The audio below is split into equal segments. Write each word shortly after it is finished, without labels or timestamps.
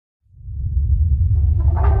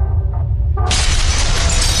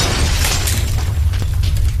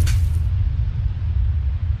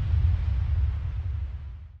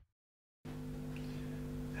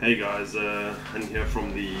Hey guys, I'm here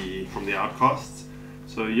from the Outcasts.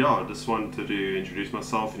 So yeah, I just wanted to introduce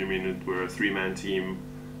myself. I mean, we're a three-man team.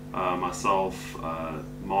 Myself,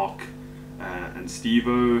 Mark, and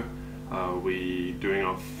Stevo. We're doing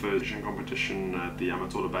our first competition at the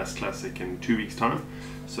Amatolo Bass Classic in 2 weeks' time.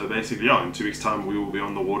 So basically, yeah, in 2 weeks' time we will be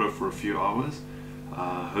on the water for a few hours,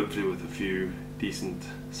 hopefully with a few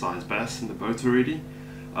decent-sized bass in the boat already.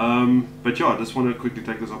 But yeah, I just want to quickly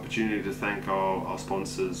take this opportunity to thank our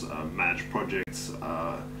sponsors, Managed Projects,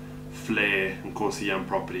 Flair and Corsiam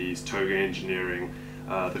Properties, Toga Engineering,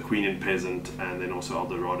 the Queen and Peasant, and then also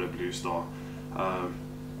Eldorado Blue Star.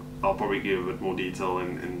 I'll probably give a bit more detail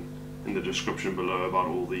in the description below about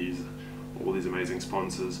all these amazing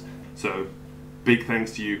sponsors. So big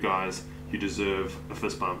thanks to you guys. You deserve a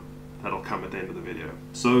fist bump. That'll come at the end of the video.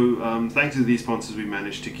 So thanks to these sponsors, we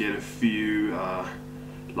managed to get a few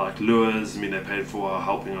like lures. I mean, they paid for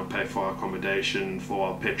helping us pay for our accommodation, for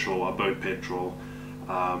our petrol, our boat petrol.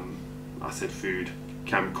 I said food,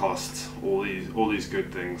 camp costs, all these good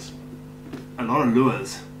things. A lot of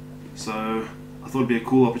lures. So I thought it'd be a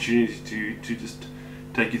cool opportunity to just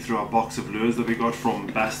take you through our box of lures that we got from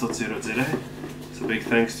Bass.0. So big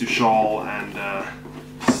thanks to Charles and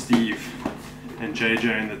Steve and JJ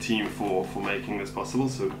and the team for making this possible.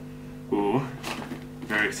 So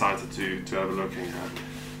very excited to have a look in here.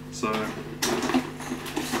 So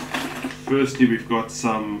firstly, we've got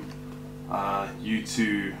some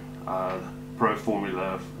U2 Pro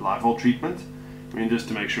Formula live well treatment. I mean, just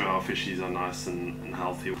to make sure our fishies are nice and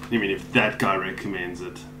healthy. I mean, if that guy recommends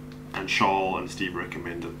it and Charles and Steve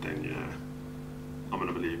recommend it, then you know, I'm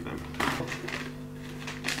gonna believe them.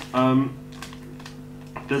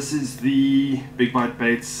 This is the Big Bite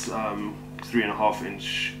Baits 3.5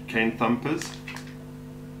 inch cane thumpers.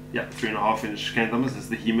 Yeah, 3.5 inch cane thumpers. This is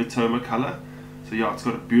the hematoma color. So yeah, it's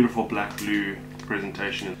got a beautiful black blue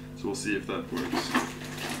presentation. So we'll see if that works.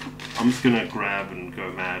 I'm just gonna grab and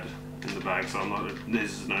go mad in the bag, so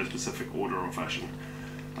there's no specific order or fashion.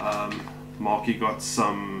 Marky got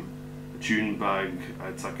some June bug.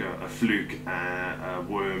 It's like a fluke, a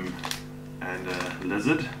worm, and a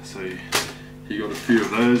lizard. So he got a few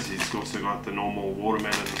of those. He's also got the normal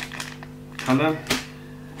watermelon color.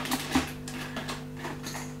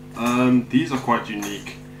 These are quite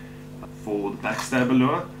unique for the backstabber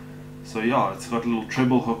lure. So yeah, it's got a little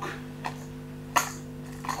treble hook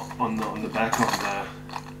on the back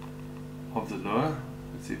of the lure.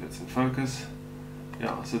 Let's see if it's in focus.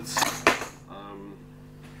 Yeah, so it's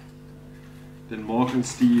then Mark and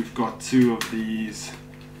Steve got two of these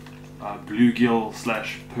bluegill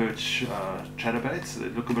 / perch chatterbaits. So they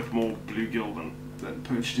look a bit more bluegill than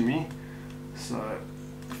perch to me. So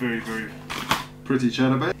very pretty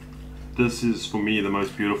chatterbait. This is for me the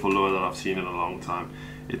most beautiful lure that I've seen in a long time.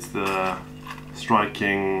 It's the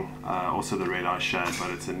striking, also the red eye shad,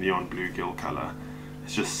 but it's a neon bluegill color.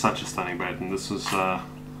 It's just such a stunning bait, and this was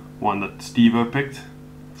one that Stevo picked,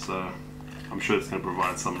 so I'm sure it's going to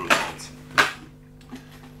provide some results.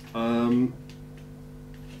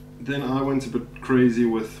 Then I went a bit crazy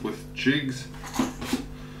with jigs.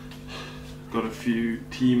 Got a few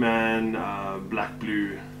T-Man black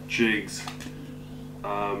blue jigs,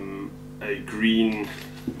 a green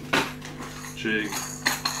jig,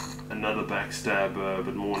 another backstabber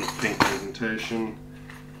but more in a pink presentation.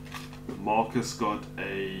 Marcus got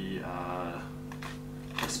a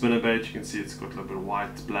spinnerbait. You can see it's got a little bit of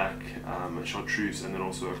white, black, a chartreuse, and then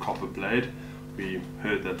also a copper blade. We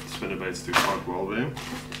heard that spinnerbaits do quite well there.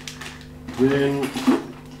 Then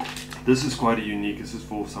this is quite a unique. This is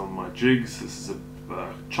for some of my jigs. This is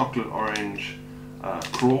a chocolate orange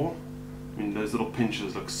crawl. I mean, those little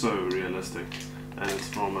pinches look so realistic, and it's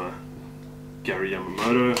from Gary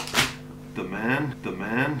Yamamoto, the man.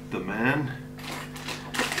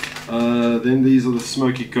 Then these are the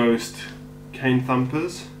Smoky Ghost cane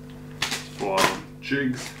thumpers for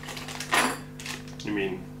jigs. I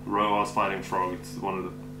mean, Roar's Fighting Frog, it's one of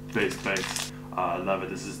the best baits. I love it.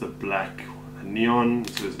 This is the black neon,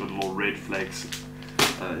 so there's got little red flakes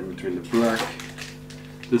in between the black.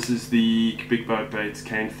 This is the Big Boat Baits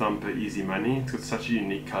Cane Thumper Easy Money. It's got such a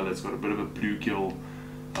unique color. It's got a bit of a bluegill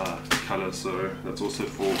color, so that's also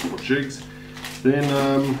for jigs. Then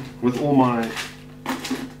with all my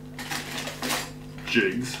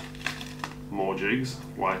jigs, more jigs,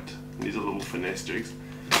 white. These are little finesse jigs.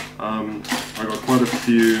 I got quite a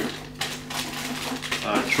few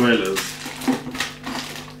trailers.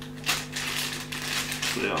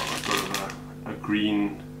 So yeah, I've got a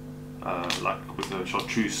green, like with a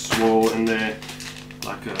chartreuse swirl in there,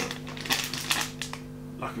 like a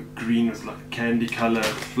green with like a candy color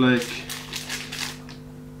flake,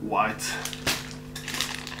 white,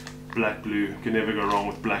 black blue. Can never go wrong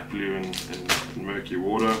with black blue and murky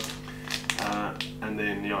water. And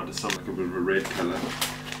then yeah, just some like a bit of a red color.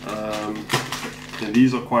 And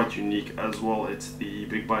these are quite unique as well. It's the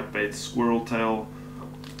Big Bite Baits Squirrel Tail,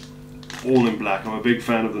 all in black. I'm a big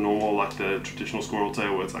fan of the normal, like the traditional squirrel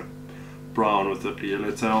tail where it's like brown with the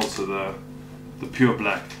yellow tail, so the pure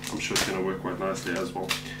black I'm sure it's going to work quite nicely as well.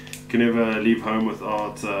 You can never leave home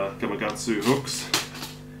without Gamakatsu hooks.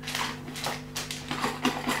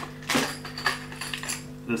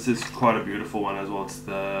 This is quite a beautiful one as well. It's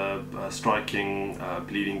the striking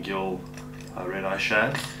bleeding gill red eye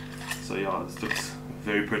shad. So yeah, this looks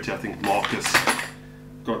very pretty. I think Marcus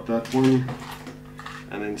got that one,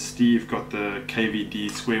 and then Steve got the KVD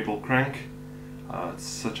square ball crank. It's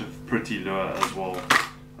such a pretty lure as well.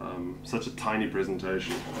 Such a tiny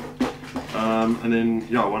presentation. And then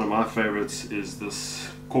yeah, one of my favorites is this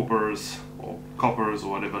coppers or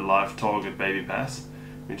whatever live target baby bass.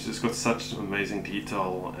 It's just got such amazing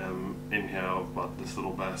detail in here about this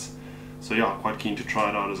little bass. So yeah, quite keen to try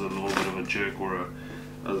it out as a little bit of a jerk or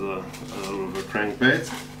as a little bit of a crankbait.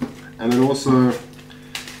 And then also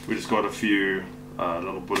we just got a few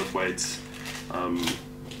little bullet weights. I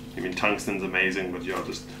mean, tungsten's amazing, but yeah,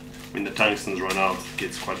 just when the tungstens run out, it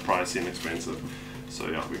gets quite pricey and expensive. So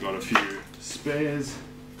yeah, we got a few spares.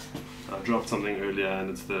 I dropped something earlier, and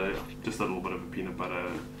it's just a little bit of a peanut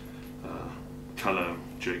butter color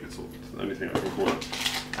jig. It's the only thing I can call it.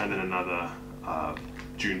 And then another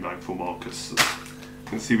June bag for Marcus. You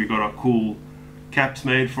can see we got our cool caps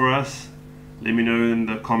made for us. Let me know in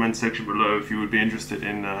the comment section below if you would be interested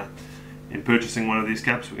in purchasing one of these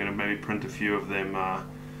caps. We're going to maybe print a few of them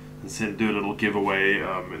and do a little giveaway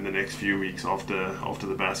in the next few weeks after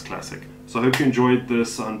the Bass Classic. So I hope you enjoyed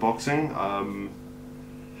this unboxing. I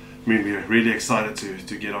mean, we're really excited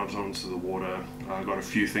to get out onto the water. I've got a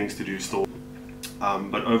few things to do still.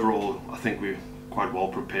 But overall, I think we're quite well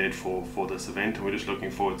prepared for this event, and we're just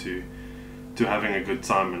looking forward to having a good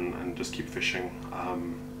time and just keep fishing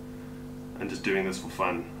and just doing this for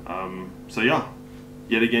fun. So yeah,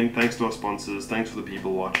 yet again, thanks to our sponsors, thanks for the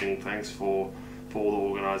people watching, thanks for all the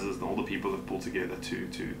organizers and all the people that pulled together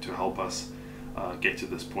to help us get to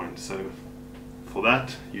this point. So for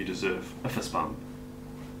that, you deserve a fist bump.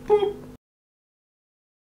 Boop.